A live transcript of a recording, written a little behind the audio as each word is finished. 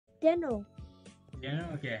Deno. Yeah,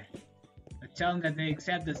 okay. Let's tell them that they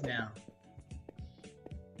accept us now.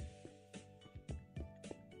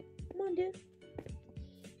 Come on, dude.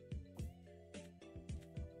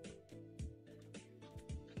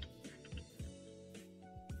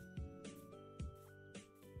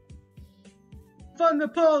 Fund the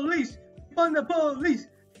police! Fund the police!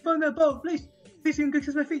 Fund the police! Please can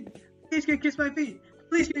kiss my feet! Please can kiss my feet!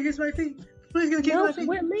 Please can kiss my feet! Please can kiss my feet!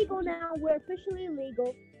 We're legal now. We're officially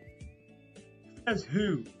legal. Says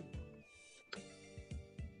who?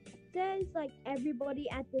 Says like everybody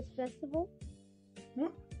at this festival.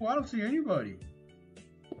 What? Well, I don't see anybody.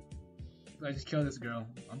 I just killed this girl.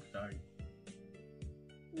 I'm sorry.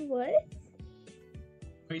 What?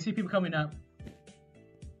 But you see people coming up.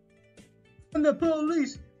 On the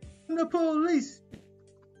police! On the police!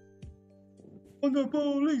 On the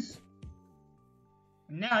police!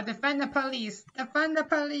 Now defend the police! Defend the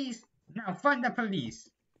police! Now fund the police!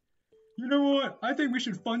 You know what? I think we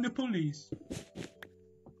should fund the police.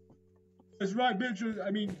 That's right, bitches.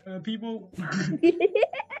 I mean, people.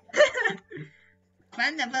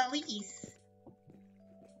 Fund the police!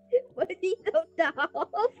 Why is he so dumb?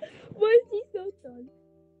 Why is he so dumb?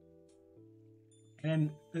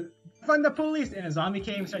 And then fund the police, and a zombie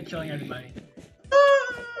came and started killing everybody.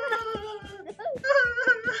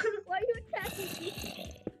 Why are you attacking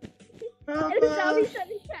me? Oh, And the zombie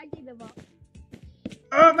started attacking them all.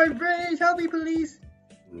 oh, my brains! Help me, police!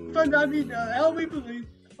 Fund, I mean, help me, police!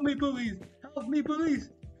 Help me, police! Help me, police!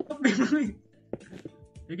 Help me, police!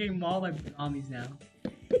 They're getting mauled by zombies now.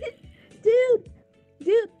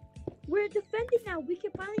 Dude, we're defending now. We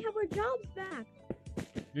can finally have our jobs back.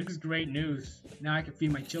 This is great news. Now I can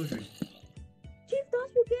feed my children. Chief Doss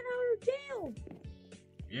will get out of jail.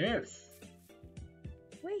 Yes.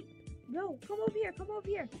 Wait, no, come over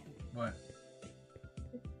here. What?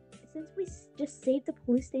 Since we just saved the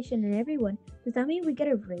police station and everyone, does that mean we get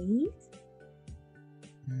a raise?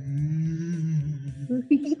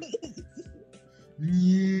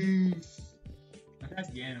 Yes. That's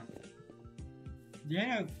Deanna.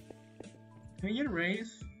 Deanna, can we get a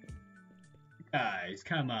raise? Guys,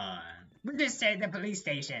 come on. We just saved the police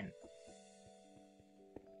station.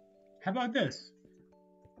 How about this?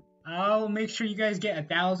 I'll make sure you guys get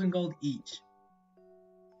 1,000 gold each.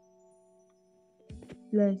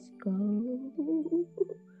 Let's go.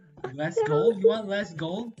 Less gold? You want less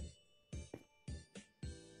gold?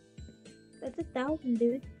 That's 1,000,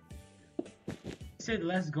 dude. You said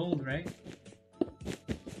less gold, right?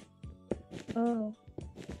 Oh.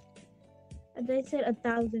 And they said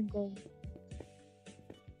 1,000 gold.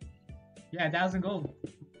 Yeah, 1,000 gold.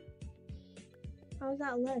 How's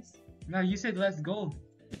that less? No, you said less gold.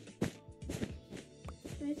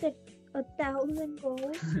 I said 1,000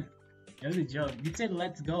 gold. That was a joke. You said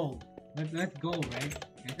let's go. Let's go, right?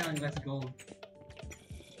 It's not like let's go.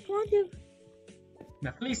 Come on, dude.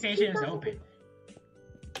 The police station is open.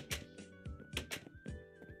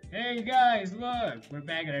 Hey guys, look! We're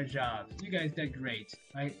back at our jobs. You guys did great.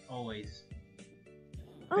 Like always.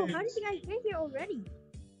 Oh, how did you guys get here already?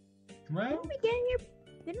 Well,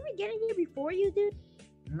 Didn't we get in here before you, dude?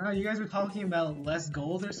 no, you guys were talking about less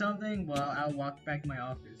gold or something. Well, I'll walk back to my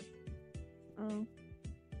office. Oh.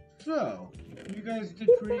 So, you guys did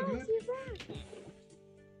pretty good. You're back.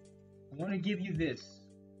 I want to give you this.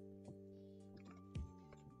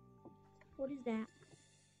 What is that?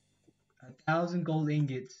 1,000 gold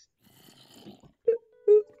ingots.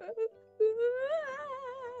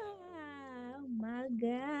 Oh my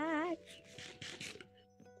god.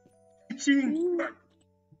 Cheating!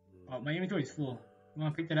 Oh, my inventory is full. You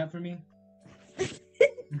want to pick that up for me?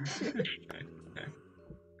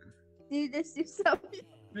 Dude, this is so...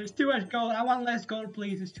 There's too much gold. I want less gold,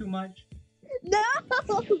 please. It's too much. No!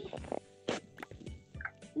 Oh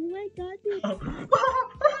my god, dude.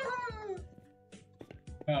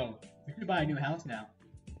 Oh, we should buy a new house now.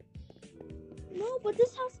 No, but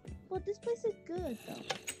this place is good, though.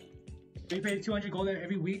 So you pay 200 gold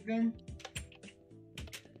every week then?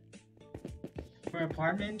 For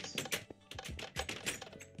apartments?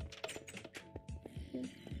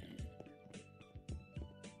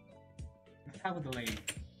 How with the lady?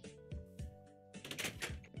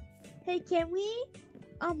 Hey, can we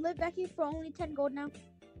live back here for only 10 gold now?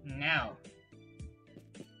 Now.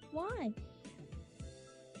 Why?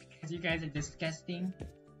 Because you guys are disgusting.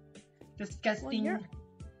 Disgusting.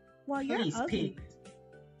 Well, you're Please, ugly. pigs.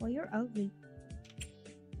 Well, you're ugly.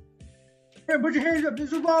 Hey, put your hands up.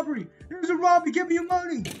 There's a robbery. There's a robbery. Give me your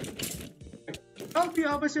money. Help me,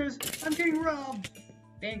 officers. I'm getting robbed.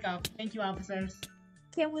 Thank you, officers.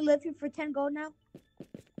 Can we live here for 10 gold now?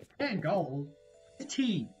 10 gold?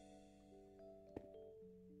 15.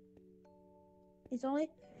 It's always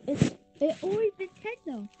been 10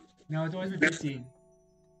 though. No, it's always been 15.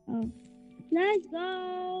 Oh. Let's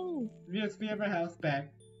go! Yes, we have our house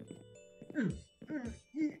back.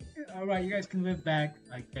 Alright, you guys can live back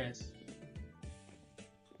like this.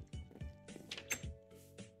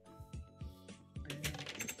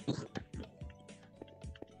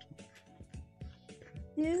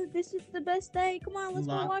 Dude, this is the best day. Come on, let's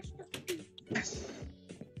Lock. go watch the movie. Yes!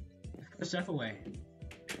 Let's put stuff away.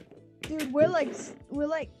 Dude, we're like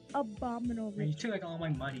abominable. Man, you took like all my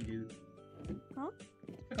money, dude. Huh?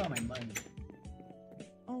 You took all my money.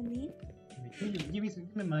 Oh, me? Give me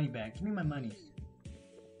my money back. Give me my money.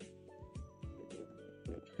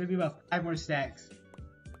 Should be about 5 more stacks.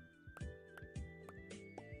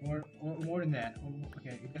 More than that.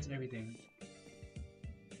 Okay, that's everything.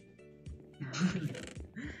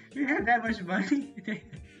 You have that much money?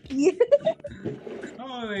 Yeah.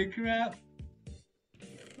 Holy crap!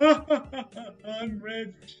 I'm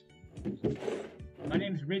rich. My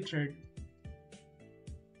name's Richard.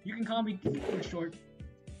 You can call me for short.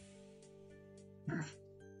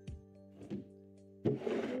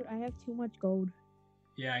 Dude, I have too much gold.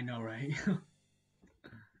 Yeah, I know, right?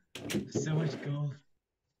 So much gold.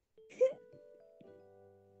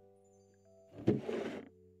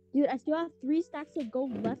 Dude, I still have 3 stacks of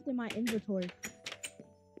gold left in my inventory.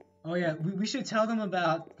 Oh yeah, we should tell them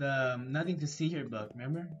about the nothing to see here book,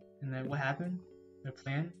 remember? And then what happened? Their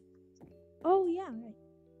plan? Oh, yeah, right.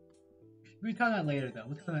 We'll tell that later though.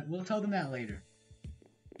 We'll tell them that later.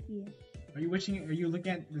 Yeah. Are you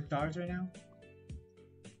looking at the stars right now?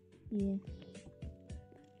 Yeah.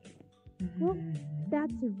 Well,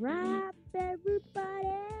 that's a wrap,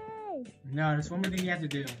 everybody! No, there's one more thing you have to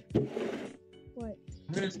do. What?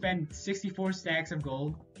 I'm gonna spend 64 stacks of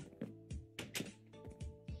gold.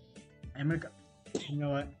 I'm gonna, you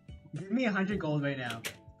know what? Give me 100 gold right now.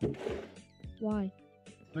 Why?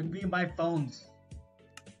 But we can buy phones.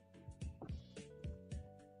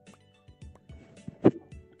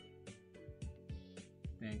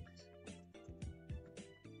 Thanks.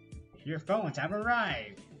 Your phones have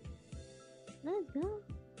arrived. Let's go.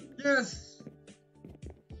 Yes.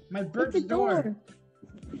 My Hit bird's the door. door.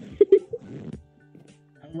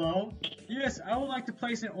 Hello? Yes, I would like to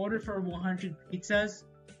place an order for 100 pizzas.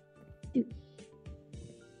 Dude.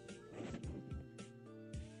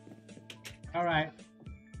 Alright.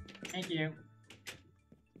 Thank you.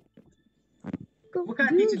 Go, What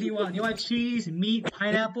kind of pizza do you want? Do you want cheese, meat,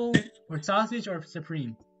 pineapple, or sausage, or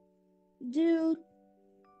supreme? Dude,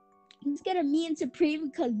 let's get a meat and supreme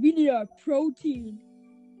because we need our protein.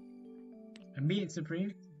 A meat and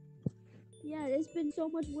supreme? Yeah, it's been so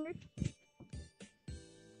much work.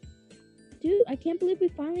 Dude, I can't believe we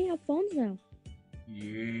finally have phones now.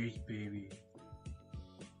 Yes, baby.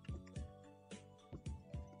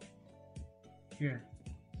 Here.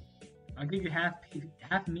 I'll give you half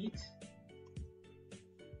meat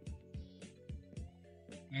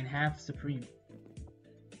and half supreme.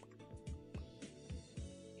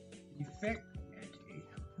 You thick?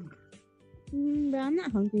 But I'm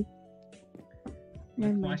not hungry.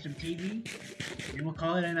 Never mind. Watch some TV, and we'll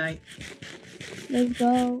call it a night. Let's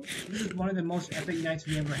go. This is one of the most epic nights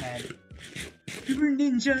we ever had. We were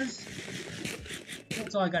ninjas!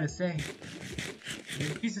 That's all I gotta say.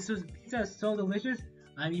 The pizza is so delicious,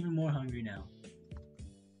 I'm even more hungry now.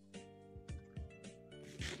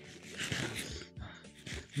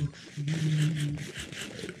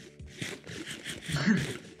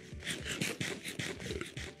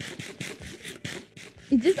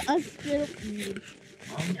 It's just us still eating.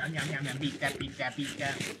 Oh, yum, yum, yum, yum. Beat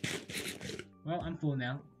that. Well, I'm full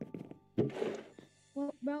now.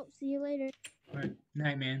 Well, see you later. Alright,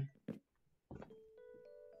 night, man.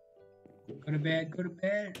 Go to bed.